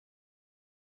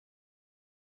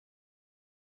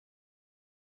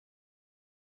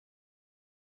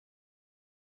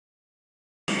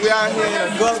We out here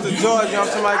in Augusta, Georgia. I'm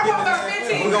somebody getting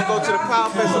it. We're gonna go to the Power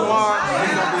Fest tomorrow.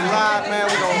 We're gonna be live, man.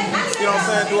 We're gonna, you know what I'm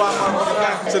saying, do our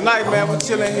motherfucking thing. Tonight, man, we're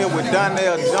chilling here with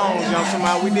Donnell Jones, you know what I'm talking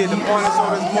about. We did the morning show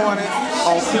this morning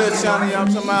on Clear Channel, you know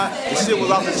what I'm talking about. The shit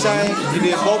was off the chain. He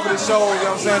did both of the shows, you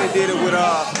know what I'm saying. They did it with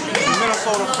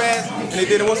Minnesota Fest, and they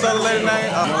did it, what's the other lady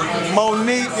name?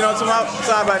 Monique, you know what I'm talking about.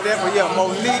 Sorry about that, but yeah,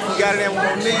 Monique, we got it in with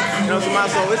Monique, you know what I'm talking about.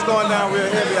 So it's going down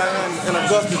real heavy out here in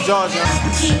Augusta, Georgia.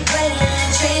 Keep playing,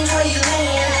 change where you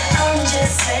laying, I'm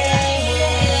just saying.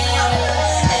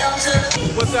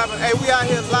 What's happening? Hey, we out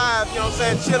here live, you know what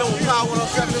I'm saying, chilling with Power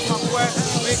 107, this is my boy,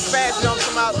 Big Fast, you know what I'm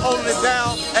talking about, holding it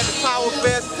down at the Power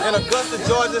Fest in Augusta,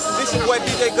 Georgia. This your boy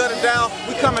DJ Gutter Down.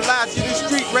 We coming live to you,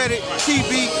 Street Ready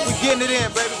TV, we getting it in,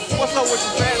 baby. What's up with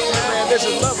you, man? Man, this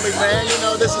is lovely, man. You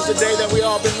know, this is the day that we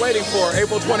all been waiting for,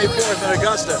 April 24th in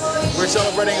Augusta. We're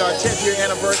celebrating our 10th year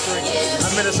anniversary.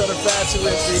 I'm Minnesota Fats, who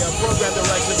is the program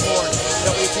director for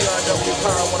WTRW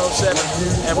Power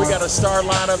 107, and we got a star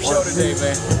lineup show today,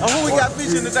 man. Who we got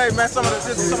featuring today, man? Some of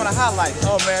the highlights.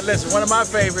 Oh man, listen, one of my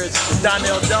favorites is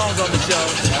Donnell Jones on the show.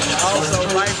 Also,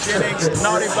 Life Jennings,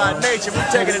 Naughty by Nature. We're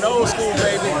taking it old school,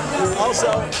 baby. Also,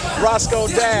 Roscoe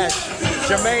Dash,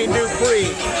 Jermaine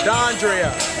Dupree,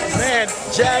 Dondria, man,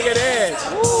 Jagged Edge.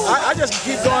 I just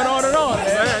keep going on and on,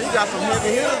 man. Man, you got some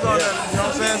heavy hitters on there, you know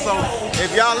what I'm saying? So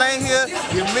if y'all ain't here,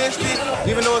 you missed it.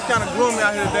 Even though it's kind of gloomy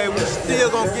out here today, we're still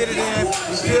gonna get it in.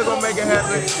 We're still gonna make it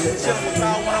happen. Chilling with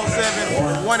Power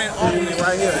 107, one and only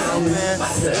right here, you know what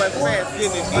I'm saying? Boy Fast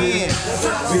getting it in.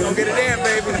 We gonna get it in,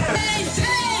 baby.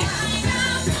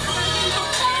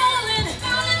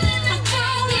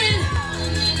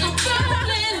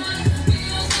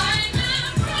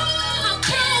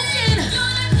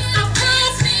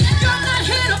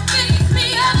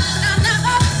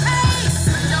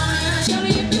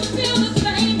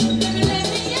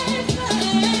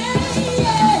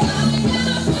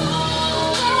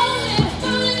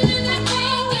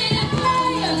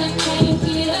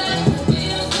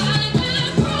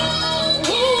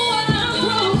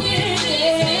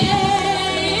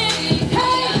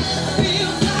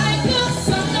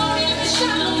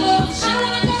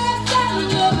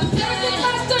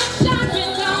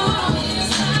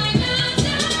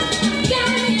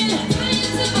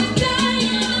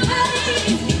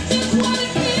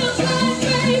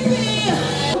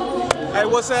 Hey,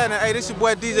 what's happening? Hey, this your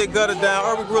boy DJ Gutter Down,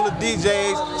 Urban Gorilla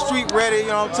DJs, Street Ready, you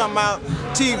know what I'm talking about,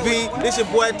 TV. This your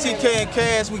boy TK and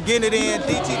Cash, we getting it in.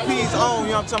 DTP's on,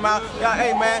 you know what I'm talking about. Y'all,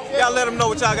 hey man, y'all let them know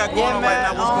what y'all got going on right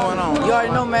now, what's going on. You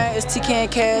already know, man, it's TK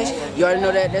and Cash. You already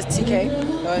know that, that's TK.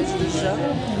 Introduce yourself.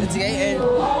 That's TK, and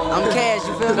I'm Cash,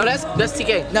 you feel me? No, that's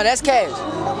TK. No, that's Cash.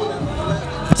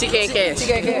 TK and Cash.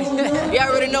 TK and Cash. Y'all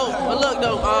already know. But look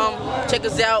though, check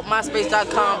us out,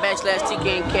 myspace.com/TK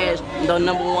and Cash, the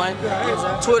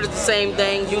 #1. Twitter the same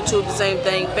thing, YouTube the same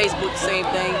thing, Facebook the same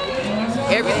thing.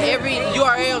 Every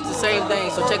URL is the same thing,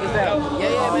 so check us out.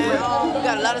 Yeah, man. We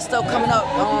got a lot of stuff coming up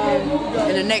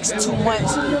in the next 2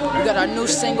 months. We got our new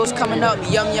singles coming up,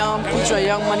 Yum Yum, featuring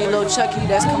Young Money, Lil Chucky,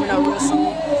 that's coming out real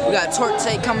soon. We got Torque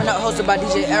Take coming up, hosted by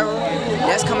DJ Error,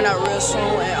 that's coming out real soon.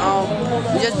 And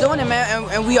we're just doing it, man,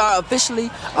 and we are officially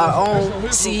our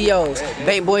own CEOs.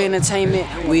 Bait Boy Entertainment,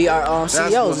 we are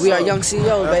CEOs. We are young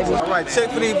CEOs, baby. All right,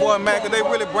 check for these boys, man, because they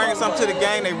really bringing something to the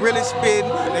game. They really spitting,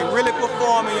 they really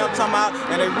performing, you know what I'm talking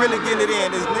about, and they really getting it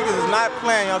in. These niggas is not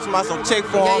playing, you know what I'm talking about, so check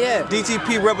for them. Yeah.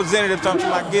 DTP representative, talking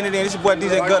about getting it in. This your boy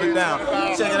DJ Gutter Down.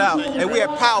 Check it out. And we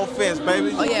at Power Fest,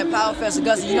 baby. Oh yeah, Power Fest,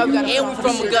 Augusta. You know we got And we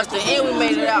from Augusta, and we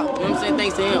made it out. You know what I'm saying?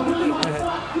 Thanks to him.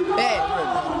 Bad.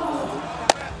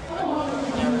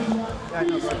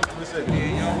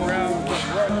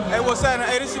 Hey, what's happening?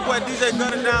 Hey, this your boy DJ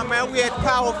Gutter Down, man. We at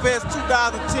Power Fest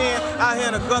 2010 out here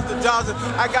in Augusta, Georgia.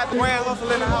 I got the Grand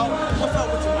Hustle in the house. What's up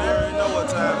with you, man? You already know what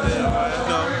time it is, man. You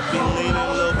know, be leaning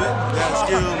a little bit. Got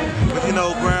skills. But you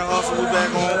know, Grand Hustle, we back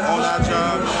on our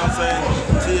job, you know what I'm saying?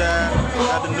 T.I.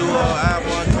 got the new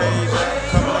I1 cage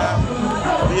coming out.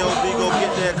 B.O.B. go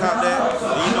get that, cop that.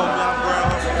 And you know me, I'm Grand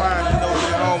Hustle fine. You know me,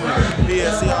 homie.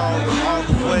 PSC all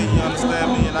the way, you understand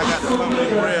me? And I got the company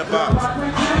Red Box.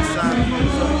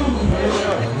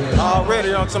 Already,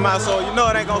 you know what I'm talking about, so you know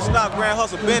it ain't gonna stop. Grand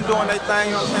Hustle been doing their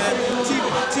thing, you know what I'm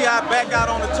saying? T.I. back out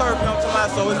on the turf, you know what I'm talking about,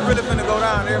 so it's really finna go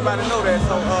down, everybody know that.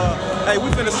 So, hey,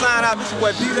 we finna sign out. This is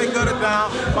what DJ Gutter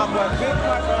Down, my boy Big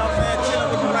Mike, you know what I'm saying? Chilling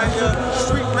with you right here,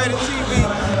 Street Ready TV.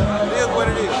 It is what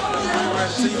it is.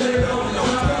 Street Ready TV, you know what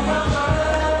I'm talking about.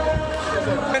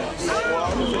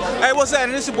 Hey, what's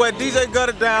happening? This your boy DJ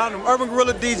Gutter Down, them Urban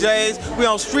Gorilla DJs. We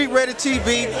on Street Ready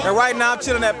TV, and right now I'm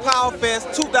chilling at Power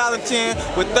Fest 2010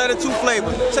 with 32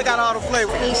 flavors. Check out all the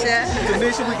flavors. Tanisha.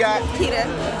 Tanisha, we got Peter.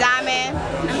 Diamond.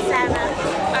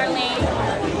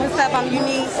 What's up? I'm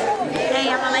Eunice. Hey,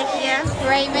 I'm Alekia.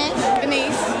 Raven.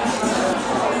 Denise.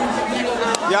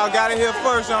 Y'all got it here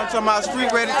first. I'm talking about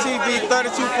Street Ready TV,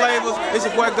 32 flavors. It's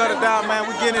your boy Gutter Down, man.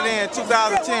 We getting it in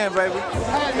 2010, baby.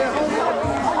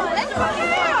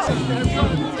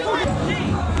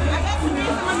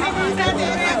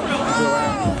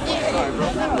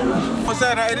 What's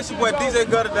that? Hey, this is your boy DJ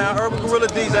Gutter Down, Urban Gorilla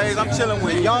DJs. I'm chilling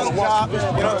with Young Jock, you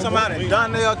know what I'm talking about, and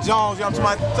Donnell Jones. You know what I'm talking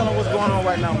about? Tell them what's going on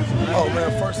right now with you. Oh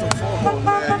man, first and foremost,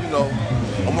 man, you know,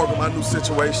 I'm working my new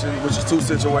situation, which is two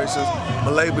situations. My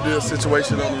label deal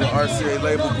situation on the RCA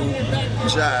label group,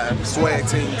 Jive, Swag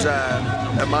Team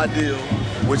Jive, and my deal,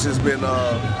 which has been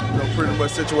pretty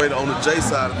much situated on the J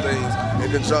side of things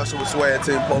in conjunction with Swag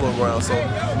Team Polo Ground. So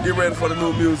get ready for the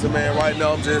new music, man. Right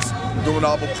now I'm just doing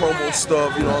all the promo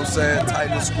stuff, you know what I'm saying,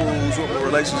 tightening screws with my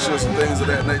relationships and things of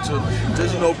that nature.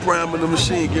 Just, you know, priming the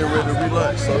machine, getting ready to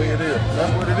relaunch. So here it is.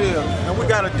 That's what it is. And we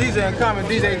got a DJ in common,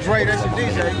 DJ Dre, that's your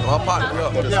DJ. My partner,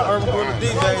 yeah, Urban Gorilla DJs,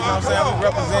 you know what I'm saying? We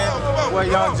represent boy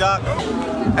Young Jock.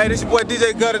 Hey, this your boy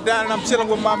DJ Gutter Down, and I'm chilling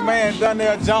with my man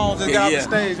Donnell Jones that got off the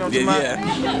stage, you know what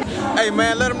I'm saying? Hey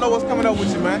man, let them know what's coming up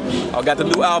with you, man. I got the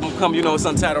new album coming, you know, it's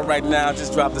untitled right now.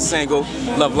 Just dropped the single,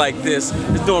 Love Like This.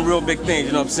 It's doing real big things,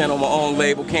 you know what I'm saying, on my own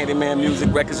label, Candyman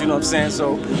Music Records, you know what I'm saying?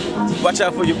 So watch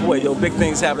out for your boy, yo. Big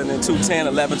things happening in 2, 10,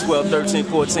 11, 12, 13,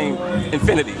 14,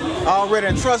 infinity. Already,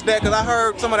 and trust that, because I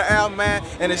heard some of the album, man,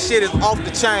 and the shit is off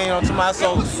the chain, you know what I'm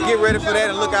saying? So get ready for that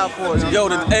and look out for it. Yo,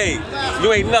 hey,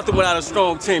 you ain't nothing without a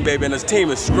strong team, baby, and this team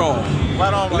is strong.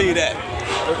 Right on, believe that.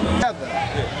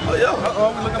 Oh, yo,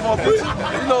 I'm looking for a picture.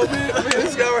 You know, me,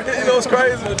 this guy right here, you know what's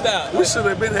crazy? We should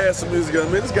have been had some music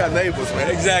on. Man, this got neighbors, man.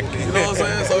 Exactly. You know what I'm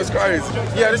saying? So it's crazy.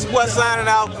 Yeah, this is what's signing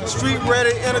out. Street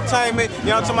Ready Entertainment. You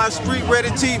know what I'm talking about? Street Ready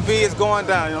TV is going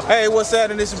down. You know? Hey, what's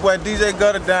happening? This is boy DJ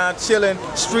Gutter Down, chilling.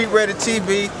 Street Ready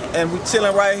TV, and we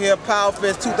chilling right here. Power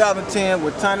Fest 2010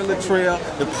 with Tiny Latrell,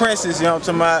 the Princess. You know what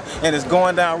I'm talking about? And it's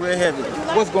going down real heavy.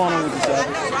 What's going on with you,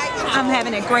 Shelby? I'm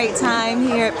having a great time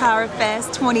here at Power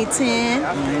Fest 2010.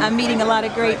 I'm meeting a lot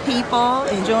of great people,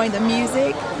 enjoying the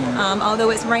music. Although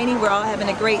it's raining, we're all having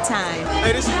a great time.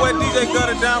 Hey, this is boy DJ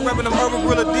Gutter Down, repping them Urban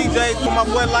Gorilla DJs for my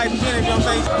boy Life Jennings, you know what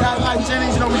I'm saying? Got Life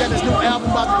Jennings, you know, we got this new album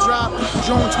about to drop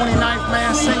June 29th,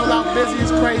 man. Single out, Busy,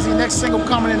 it's crazy. Next single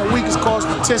coming in a week is called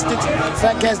Statistics.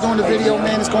 Fat Cat's doing the video,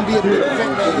 man. It's gonna be a big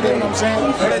event, man. You know what I'm saying?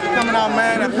 It's coming out,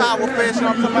 man, at Power Fest, you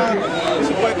know what I'm talking about? This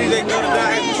is boy DJ Gutter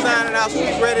Down, and we signing out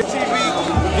Street Ready TV,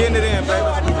 getting it in, baby.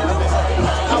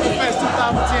 Power Fest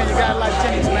 2010, you got Life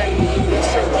Jennings, man.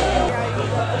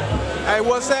 Hey,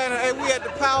 what's happening? Hey, we at the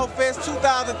Power Fest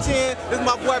 2010. This is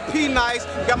my boy P Nice.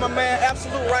 Got my man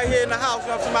Absolute right here in the house.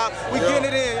 You know what I'm talking about? We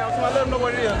getting it in. You know what I'm talking about? Let them know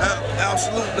what it is.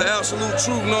 Absolute, the absolute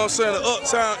truth. You know what I'm saying? The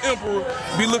Uptown Emperor.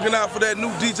 Be looking out for that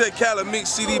new DJ Khaled mix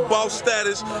CD, Boss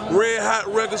Status, Red Hot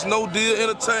Records, No Deal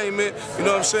Entertainment. You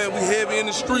know what I'm saying? We heavy in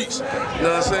the streets. You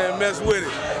know what I'm saying? Mess with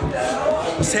it.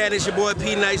 What's happening? It's your boy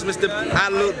P Nice, Mr. I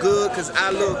Look Good, cause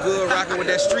I look good, rocking with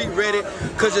that Street Ready,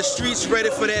 cause the streets ready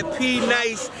for that P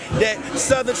Nice, that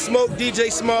Southern Smoke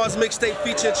DJ Smalls mixtape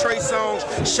featuring Trey Songz,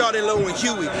 Shawty Low and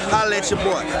Huey. Holla at your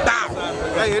boy. Bow.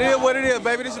 Hey, it is what it is,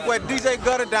 baby. This is boy DJ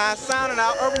Gutter Down, signing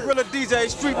out. Urban Gorilla DJ,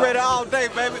 Street Ready all day,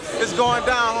 baby. It's going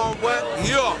down, homeboy.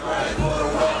 Yeah.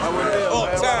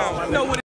 Uptown. You know what